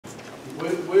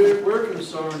we're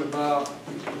concerned about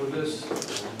with this,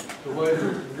 the way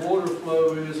the water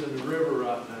flow is in the river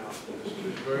right now.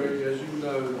 It's very, as you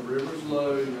know, the river's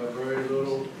low, you have very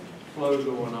little flow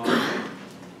going on.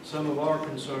 Some of our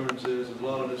concerns is a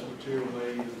lot of this material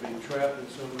may either be trapped in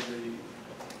some of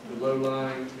the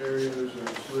low-lying areas or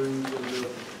sloughs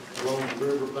along the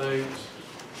river banks.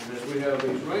 And as we have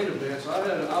these rain events,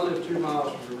 I live 2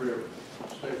 miles from the river,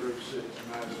 State Road 6 in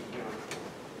Madison County.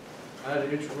 I had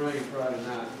an inch of rain Friday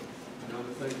night, and I'm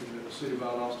thinking that the city of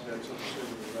Valdosta had something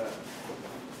similar to that.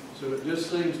 So it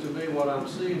just seems to me what I'm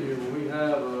seeing here, when we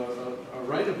have a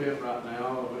rain event right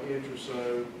now of an inch or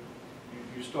so,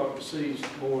 you start to see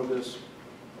more of this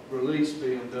release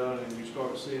being done, and you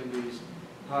start seeing these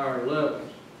higher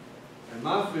levels. And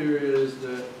my fear is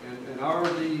that, and our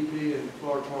DEP and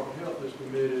Florida Department of Health is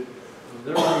committed,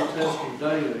 they're going to be testing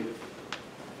daily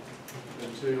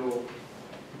until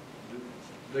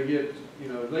they get, you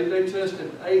know, they tested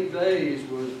 8 days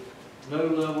with no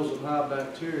levels of high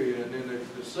bacteria, and then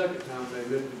the second time they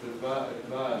lifted the advisory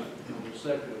on the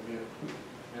second event.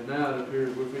 And now it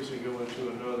appears we're fixing to go into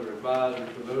another advisory.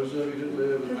 For those of you that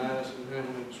live in Madison,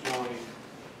 Hamilton, Swanee,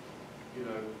 you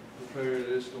know, prepare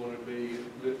that it's going to be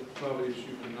probably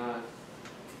issue tonight.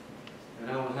 And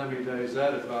I don't know how many days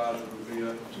that advisory will be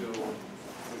up until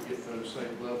we get those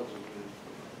same levels again.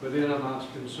 But then my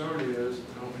concern is,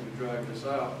 I don't mean to drag this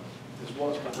out, is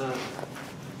what's behind it.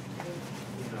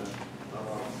 You know,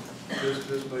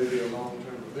 this may be a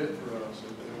long-term event for us,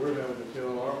 and we're having to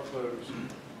tell our folks,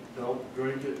 don't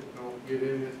drink it, don't get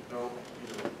in it, don't,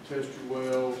 you know, test your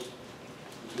wells,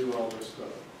 do all this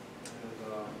stuff.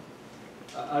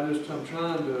 And I'm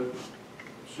trying to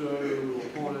show or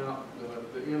point out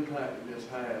the impact that this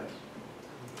has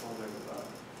on everybody.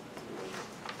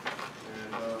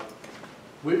 And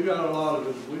we've got a lot of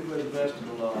it, we've invested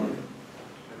a lot of it.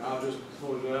 And I'll just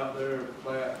put it out there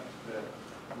flat that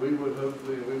we would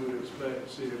hopefully, we would expect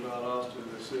the city of Valdosta to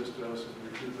assist us in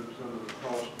recouping some of the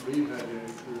costs we've had to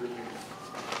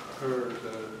incur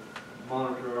to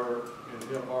monitor and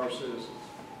help our citizens.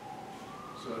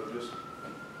 So just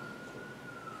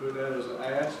put that as an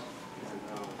ask, and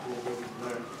we'll go from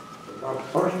there. About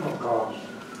personal costs.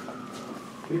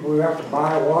 People who have to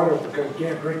buy water because they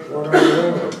can't drink water on the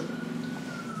river.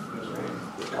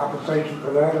 Compensation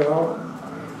for that at all?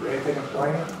 Anything in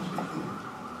plan?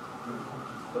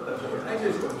 I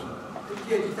just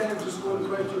have just one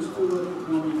question, still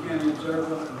when we can observe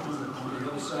on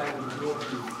the other side of the door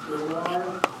to Clearwater.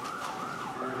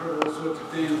 And I heard all sorts of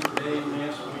things today and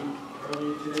last week,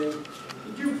 earlier today.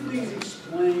 Could you please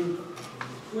explain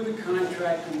who the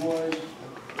contractor was,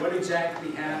 what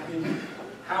exactly happened,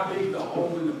 how big the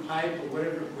hole in the pipe or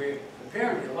whatever, where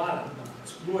apparently a lot of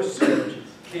more sewage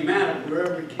came out of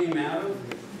wherever it came out of?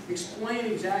 Explain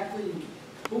exactly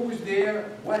who was there,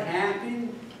 what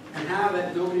happened, and how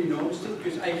that nobody noticed it,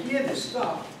 because I hear this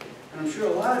stuff, and I'm sure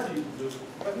a lot of people do,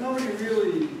 but nobody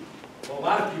really, well, a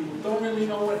lot of people don't really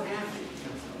know what happened.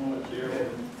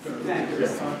 Thank you.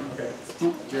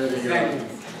 Thank you.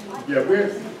 Yeah,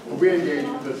 we're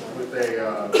engaged with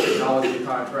a technology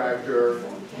contractor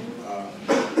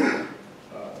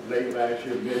late last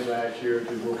year, mid last year,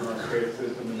 to work on our SCADA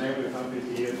system. The name of the company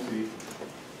is EMC,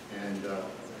 and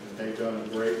they've done a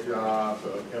great job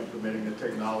of implementing the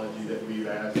technology that we've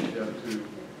asked them to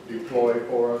deploy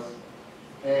for us.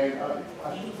 And I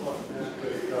should want to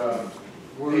ask,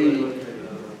 we're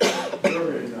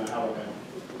in Alabama,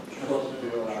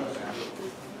 Charlottesville, Alabama.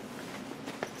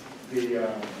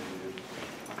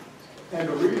 And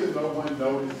the reason no one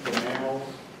noticed the manhole,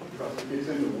 because it's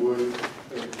in the woods,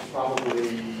 it's probably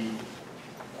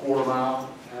quarter mile,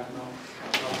 half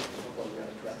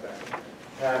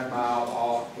mile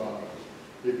off.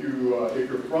 If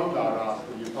you're from Valdosta,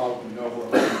 you probably know where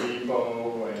Home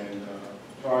Depot and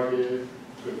Target is.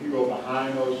 So if you go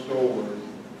behind those stores,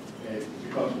 and it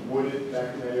becomes wooded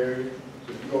back in that area.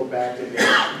 So if you go back in there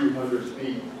a few hundred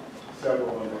feet,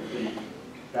 several hundred feet,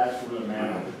 that's where the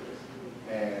manhole is.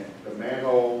 And the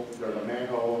manhole, there's a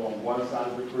manhole on one side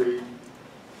of the creek,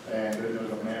 and then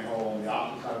there's a manhole on the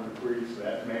opposite side of the creek. So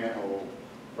that manhole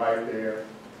right there,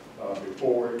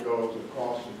 before it goes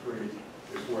across the creek,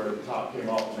 is where the top came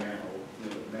off the manhole,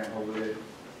 the manhole lid,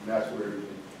 and that's where it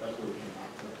came out.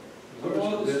 So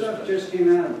all the stuff just came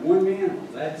out of one manhole.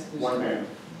 That's the one manhole.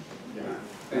 Yeah.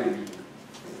 Thank you.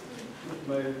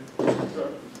 Mayor, Sir.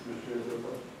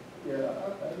 yeah,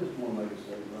 I just want to make a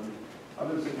statement. I mean, I've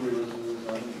been sitting here listening to this.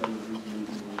 I've been coming to these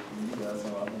meetings with you guys.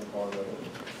 Know I've been a part of it.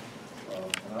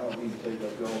 And I don't mean to take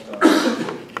up y'all's time.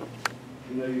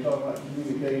 You know, you're talking about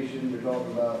communication. You're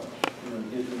talking about, you know,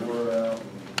 getting the word out and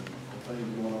things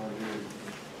going on here.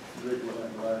 Rick went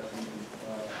out last meeting,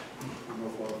 no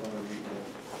far from the meeting.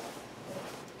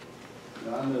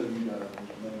 Now, I know you guys,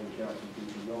 Mr. Mayor and council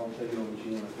people, y'all take it on the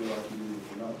chin, I feel like you do, if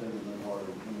you're not taking them harder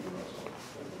than any of us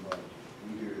are.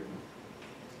 We hear it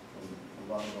from a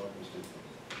lot of our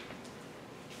constituents.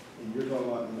 And you're talking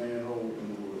about the manhole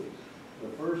in the woods. The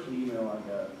first email I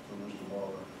got from Mr.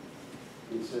 Barber,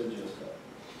 it said just that.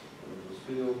 There was a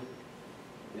spill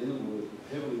in the woods,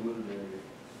 heavily wooded area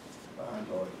behind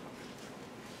Target.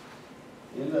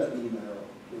 In that email,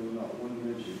 there was not one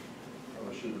mention of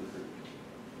a sugar creek.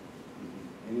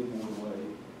 Any more way,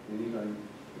 anything,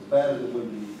 as bad as it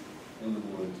would be in the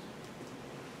woods.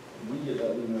 We get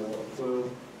that email, what,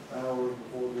 12 hours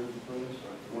before this is finished,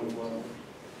 21 hours.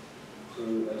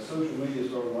 So as social media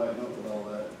started lighting up with all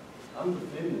that, I'm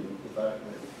defending the fact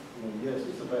that, yes,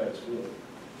 it's a bad spill,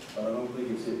 but I don't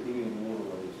think it's hit any of the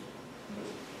waterways,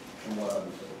 from what I've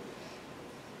been told.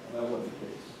 And that wasn't the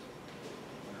case.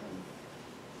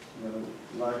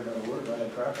 Like I got a word, I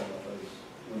had crap on my face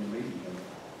when the meeting came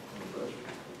out, on the press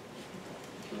release.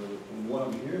 So, and what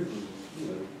I'm hearing from,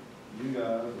 you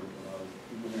guys, or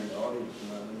people here in the audience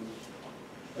tonight,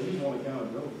 they just want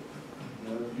accountability.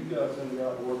 You guys send me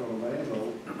out to work on a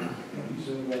manhole, you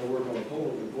send me out to work on a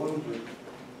pole, if one's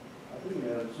I think we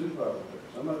had a supervisor there,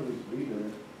 somebody needs to be there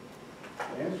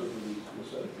to answer for these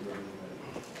mistakes that are being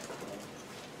made.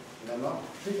 And I'm not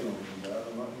picking on you guys,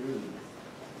 I'm not here to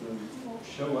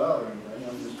show out or anything,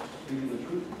 I'm just speaking the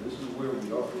truth. This is where we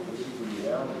are, this is the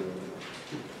reality of it.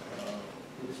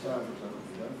 It's time for something to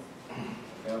be done.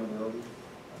 Accountability.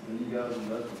 I mean, you guys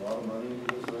invest a lot of money into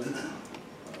this thing.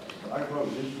 I can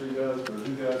probably history guys, or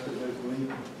you guys sit next to me,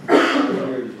 they're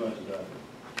here as much as I do.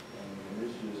 And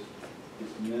it's just,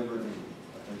 it's never ending,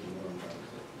 I think is what I'm trying to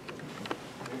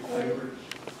say.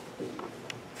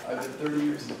 I've been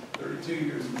 32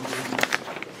 years in the business,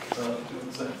 doing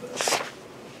the same thing.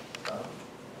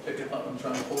 Picking up and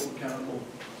trying to hold accountable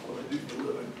for what I do for a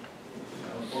living.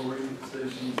 For radio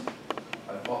stations,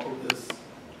 I followed this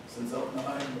since '09,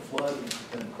 the flood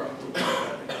and crumbled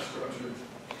that infrastructure.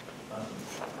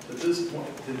 To this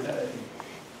point today,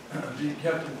 being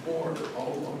kept informed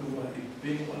all along the way,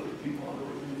 being one of the people on the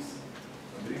release,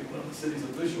 being one of the city's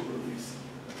official release,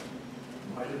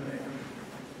 my demand.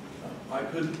 I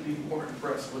couldn't be more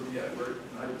impressed with the effort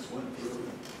I just went through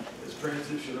this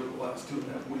transition over the last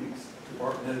 2.5 weeks,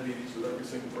 department head meetings with every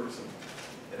single person.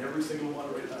 And every single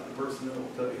one right now, the personnel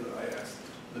will tell you that I asked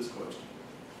this question.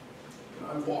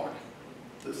 And I walk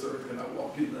this earth and I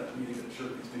walk into that meeting and assure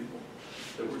these people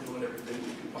that we're doing everything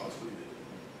we could possibly do.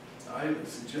 I even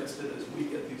suggested as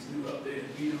we get these new updated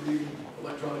meter reading,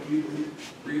 electronic meter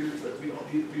readers, that we don't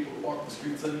need people to walk the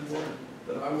streets anymore,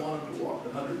 that I want them to walk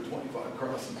the 125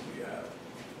 crossings we have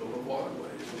over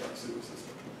waterways with our sewer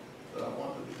system. That I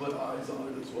want them to put eyes on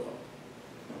it as well.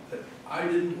 That I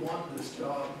didn't want this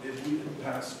job if we didn't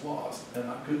pass SWOS, and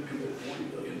I couldn't commit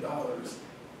 $40 million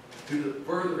to the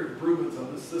further improvements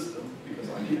on the system, because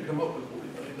I can't come up with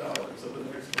 $40 million over the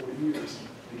next 40 years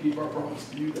to keep our promise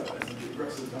to you guys and the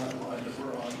aggressive timeline that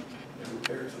we're on in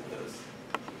repairs of this.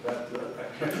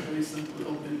 That catch basin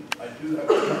will be, I do have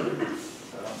to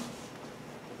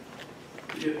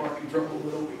get Mark in trouble a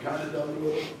little. We kind of done a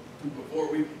little before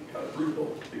we got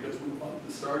approval, because we wanted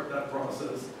to start that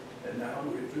process. And now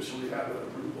we officially have that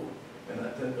approval, and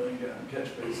that 10 million gallon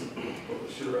catch basin will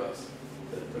assure us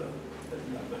that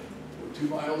nothing. We're 2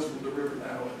 miles from the river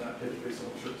now, and that catch basin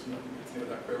will assure us nothing gets near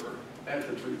that river at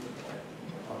the treatment plant.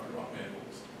 We're talking about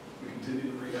manholes. We continue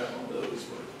to rehab on those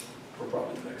for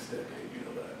probably the next decade. You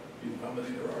know that. You know how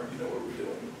many there are. You know what we're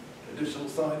doing. Additional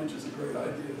signage is a great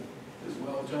idea as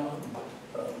well, John.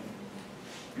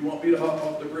 You want me to hop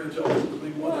off the bridge off the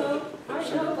big one? Well, I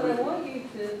know, but I want you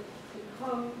to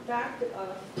come back to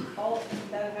us, all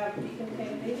that have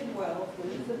decontaminated wells, when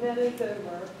this event is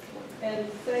over,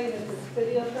 and say that the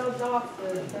city of Valdosta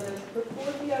is going to put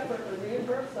forth the effort to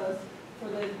reimburse us for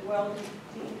the well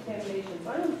decontaminations.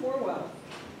 I own 4 wells,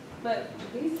 but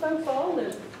these folks all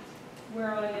live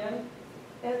where I am,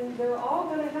 and they're all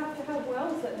going to have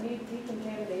wells that need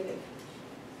decontaminated.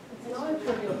 It's not a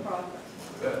trivial process.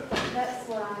 That's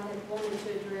what I had wanted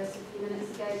to address a few minutes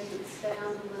ago, to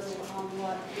expound a little on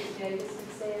what Rick Davis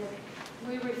had said.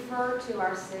 We refer to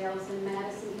ourselves in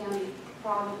Madison County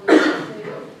probably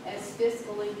too as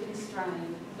fiscally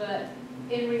constrained, but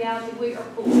in reality we are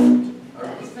poor.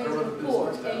 That just means we're poor,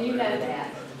 and you know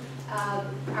that.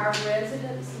 Our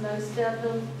residents, most of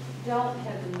them, don't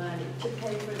have the money to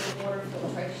pay for the water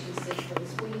filtration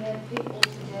systems. We had people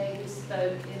today who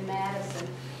spoke in Madison.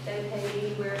 They pay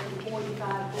anywhere from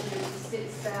 $4,500 to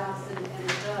 $6,000 and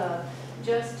above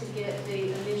just to get the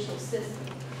initial system.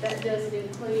 That doesn't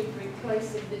include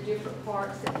replacing the different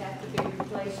parts that have to be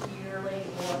replaced yearly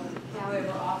or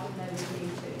however often they would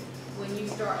need to. When you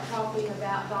start talking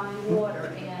about buying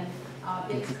water, and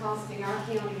it's costing our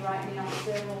county right now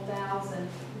several thousand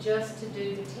just to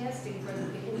do the testing for the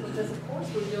vehicle, because of course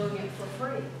we're doing it for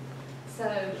free.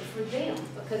 So for them,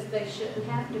 because they shouldn't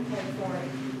have to pay for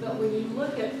it. But when you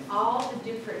look at all the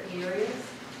different areas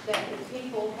that the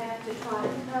people have to try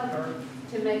to cover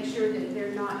to make sure that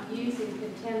they're not using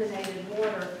contaminated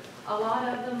water, a lot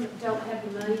of them don't have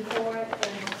the money for it,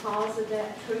 and because of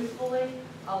that, truthfully,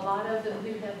 a lot of them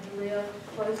who have lived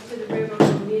close to the river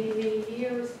for many, many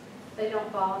years, they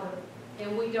don't bother.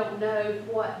 And we don't know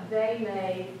what they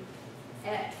may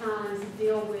at times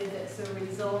deal with as a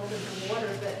result of the water,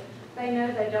 but they know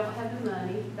they don't have the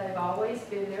money. They've always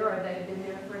been there, or they've been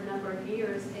there for a number of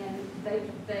years, and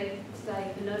they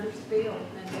say another spill,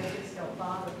 and they just don't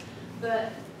bother.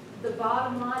 But the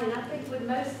bottom line, and I think with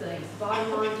most things,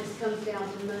 bottom line just comes down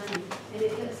to money, and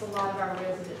it hits a lot of our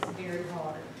residents very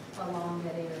hard along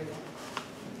that area.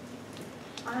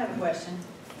 I have a question.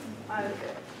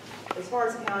 As far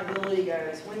as accountability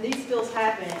goes, when these spills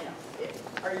happen,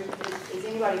 is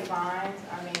anybody fined?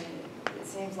 I mean, it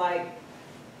seems like,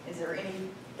 is there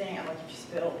anything, like if you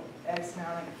spill X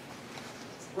amount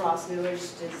of raw sewage,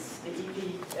 does the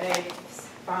EPA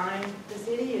fine the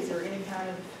city? Is there any kind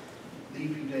of? The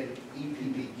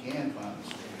EPD can find the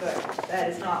city. But that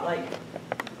is not like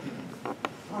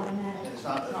Automatic. It's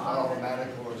not automatic,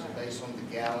 or is it based on the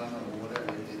gallon or whatever.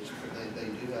 They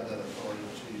do have that authority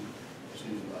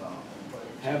to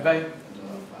have they?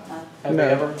 Have No.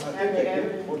 they ever?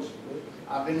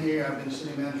 I've been here, I've been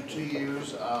city manager 2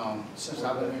 years. Since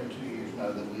I've been here 2 years,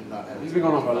 no, that we've not had. It's been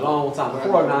going on for a long time.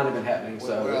 Before 09 had been happening,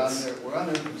 so we're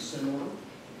under consent order,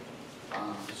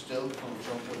 still with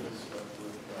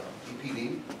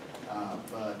EPD,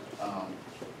 but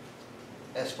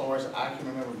as far as I can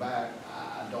remember back,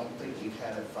 I don't think we've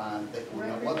had a fine.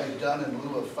 What they've done in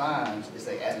lieu of fines is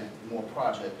they added more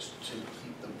projects to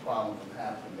keep the problem from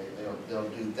happening. They'll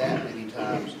do that many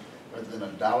times rather than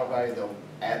a dollar value. They'll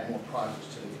add more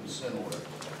projects to the consent order.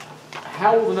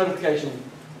 How will the notification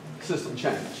system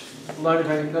change?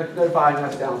 Notifying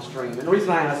us downstream. And the reason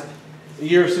I asked, a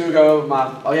year or so ago,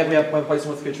 we have a place in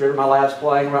North River. My lad's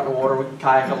playing around the water. We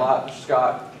kayak a lot,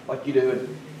 Scott, like you do,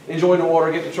 and enjoying the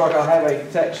water. Get the truck. I'll have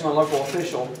a text from a local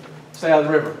official. Stay out of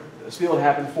the river. The spill had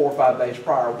happened 4 or 5 days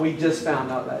prior. We just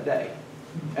found out that day.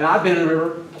 And I've been in the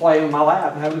river playing with my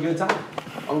lad and having a good time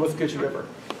on the Withlacoochee River.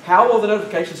 How will the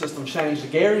notification system change to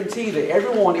guarantee that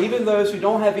everyone, even those who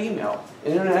don't have email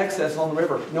and internet access on the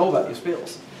river, know about these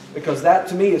spills? Because that,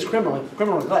 to me, is criminal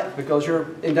neglect, because you're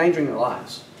endangering their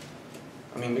lives.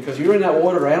 I mean, because you're in that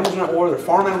water, their animals are in that water, their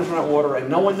farm animals are in that water, and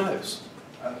no one knows.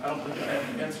 I don't think I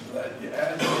have an answer to that. You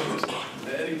add things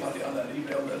to anybody on that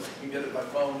email list. You can get it by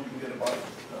phone, you can get it by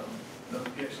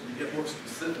notification. You get more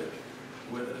specific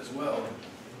with it as well.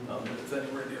 If it's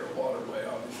anywhere near a waterway,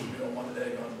 obviously we don't want to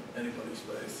egg on anybody's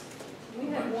face. We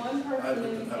had one person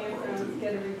in the campground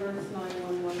get a reverse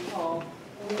 911 call,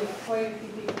 and we have quite a few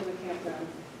people in the campground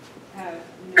have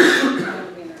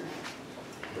no internet.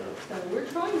 So we're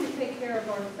trying to take care of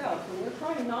ourselves, and we're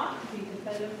trying not to be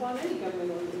dependent upon any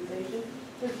government organization,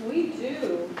 because we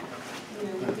do,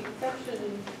 with the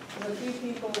exception of a few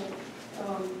people,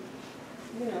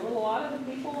 a lot of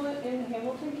the people in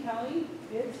Hamilton County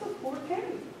did support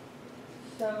Kenny.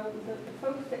 So the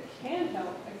folks that can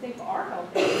help, I think are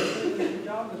helping, doing a good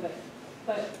job of it.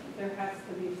 But there has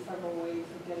to be several ways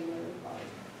of getting notified.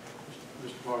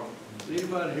 Mr. Parker, is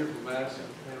anybody here from Madison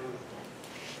County?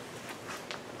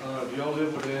 Do y'all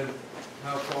live within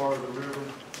how far of the river?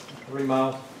 3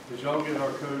 miles? Did y'all get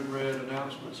our code red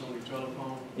announcements on your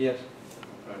telephone? Yes.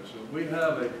 Okay, so we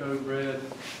have a code red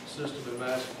system in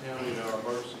Madison County in our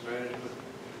emergency management,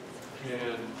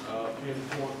 and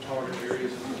pinpoint target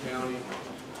areas in the county,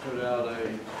 put out a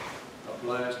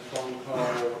blast phone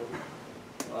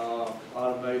call,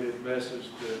 automated message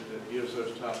that gives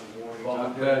those type of warnings.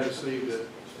 I'm glad to see that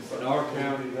in our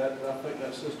county, I think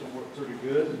that system worked pretty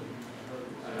good.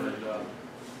 And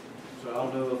so I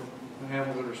don't know if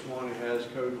Hamilton or Swanee has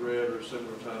code red or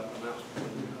similar type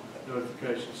announcement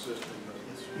notification system.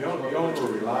 Y'all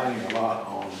are relying a lot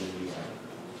on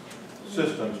the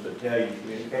systems to tell you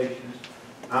communications.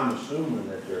 I'm assuming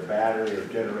that their battery or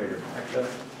generator backup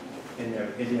in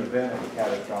the event of a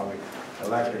catastrophic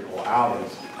electrical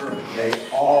outage, they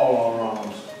all are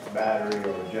on battery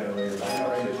or generator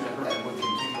backup system. And we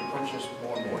continue to purchase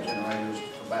more and more generators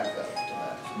for backup to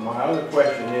that. My other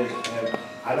question is, and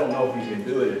I don't know if you can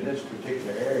do it in this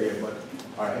particular area, but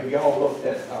have y'all looked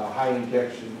at high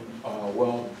injection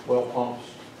well pumps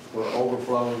for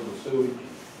overflows of sewage.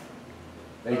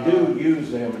 They do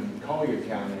use them in Collier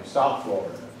County, in South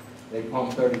Florida. They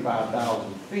pump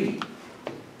 35,000 feet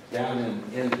down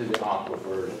into the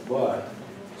aquifers, but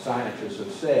scientists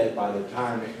have said by the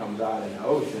time it comes out in the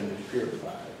ocean, it's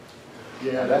purified.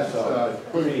 Yeah, That's that's, a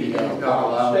pretty he's not wild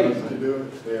allowed us to statement. do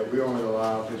it. Yeah, we only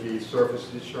allow to be surface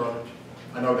discharge.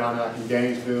 I know down like in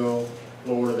Gainesville,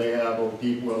 Florida, they have a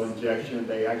deep well injection.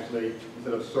 They actually,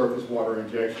 instead of surface water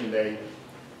injection, they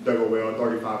dug a well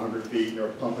 3,500 feet. They're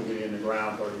pumping it in the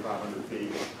ground 3,500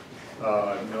 feet.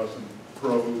 You know, some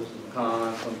pros, some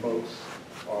cons. Some folks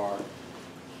are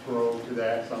pro to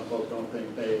that. Some folks don't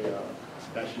think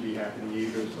that should be happening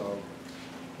either. So,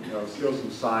 you know, still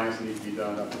some science needs to be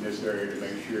done up in this area to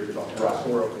make sure because of our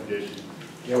soil conditions.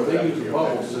 Yeah, well, they use a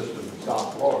bubble system in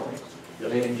South Florida.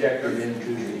 They inject it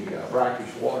into the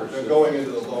brackish water They're system. going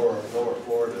into the lower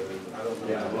Florida, and I don't know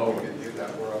Yeah, if lower. you can do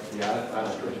that. We're up. Yeah, I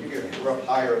don't. We're up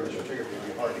higher in the certificate,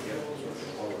 it'd be hard to get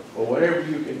lower. Well, whatever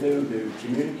you can do to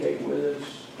communicate with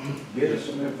us, get us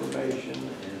some information,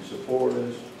 and support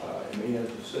us, me as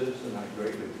a citizen, I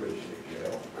greatly appreciate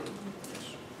your help.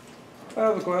 I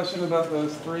have a question about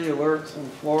those 3 alerts in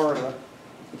Florida.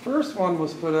 The first one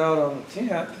was put out on the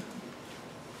 10th,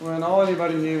 when all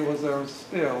anybody knew was there was a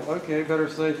spill. Okay, better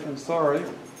safe than sorry.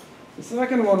 The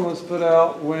second one was put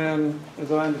out when,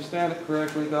 as I understand it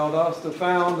correctly, Valdosta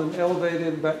found an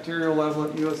elevated bacterial level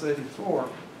at US 84,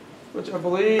 which I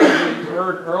believe we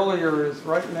heard earlier is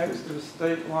right next to the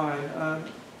state line.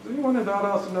 Does anyone in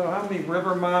Valdosta know how many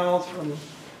river miles from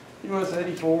US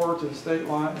 84 to the state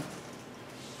line?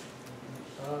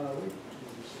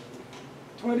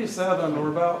 27, or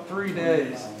about 3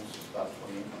 days. About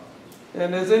 20 miles.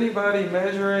 And is anybody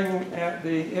measuring at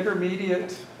the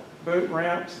intermediate boat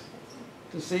ramps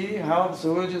to see how the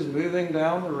sewage is moving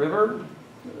down the river?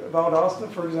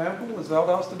 Valdosta, for example, is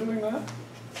Valdosta doing that?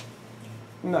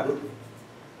 No.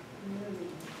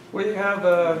 We have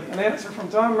an answer from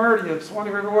Tom Murdy of Swanee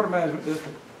River Water Management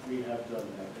District. We have done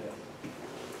that, yes.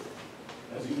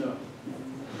 As you know.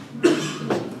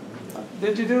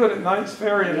 Did you do it at Knights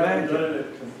Ferry and Nankin?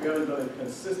 We haven't done it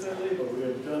consistently, but we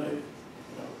have done it,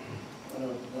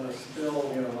 when a spill,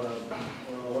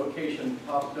 when a location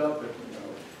popped up,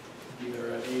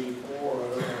 either at 84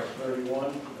 or at 31,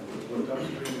 and we looked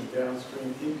upstream and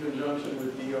downstream in conjunction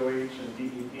with DOH and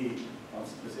DEP on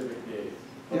specific days.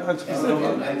 Yeah, it's specific.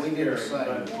 And we did the same.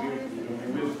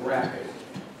 But with brackets.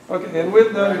 Okay, and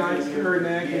with the Knights Ferry,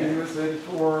 Nankin, US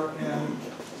 84, and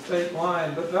state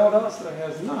line, but Valdosta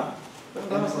has not.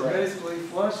 Valdosta basically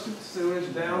flushed its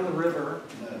sewage down the river.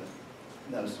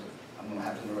 No, sir. I'm gonna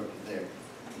have to interrupt you there.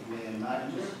 When I,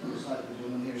 just like the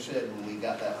gentleman here said, when we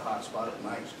got that hot spot at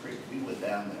Knights Creek, we went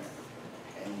down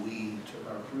there. And we took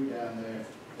our crew down there.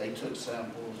 They took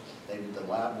samples. They did the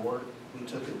lab work. We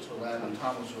took it to a lab in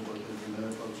Thomasville because we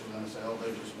know folks are gonna say, oh,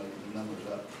 they're just making the numbers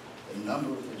up. The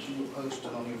numbers that you were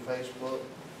posting on your Facebook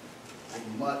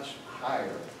were much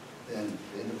higher than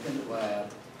the independent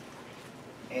lab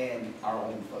and our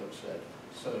own folks said.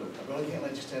 So I really can't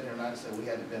let you stand there and say we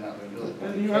hadn't been out there doing it.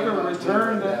 And do you ever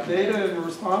return that data in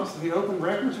response to the open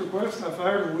records request I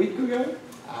fired a week ago?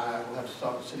 I will have to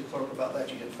talk to the city clerk about that.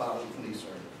 You can file it with me, sir.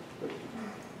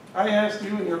 I asked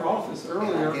you in your office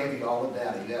earlier. And I gave you all the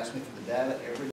data. You asked me for the data every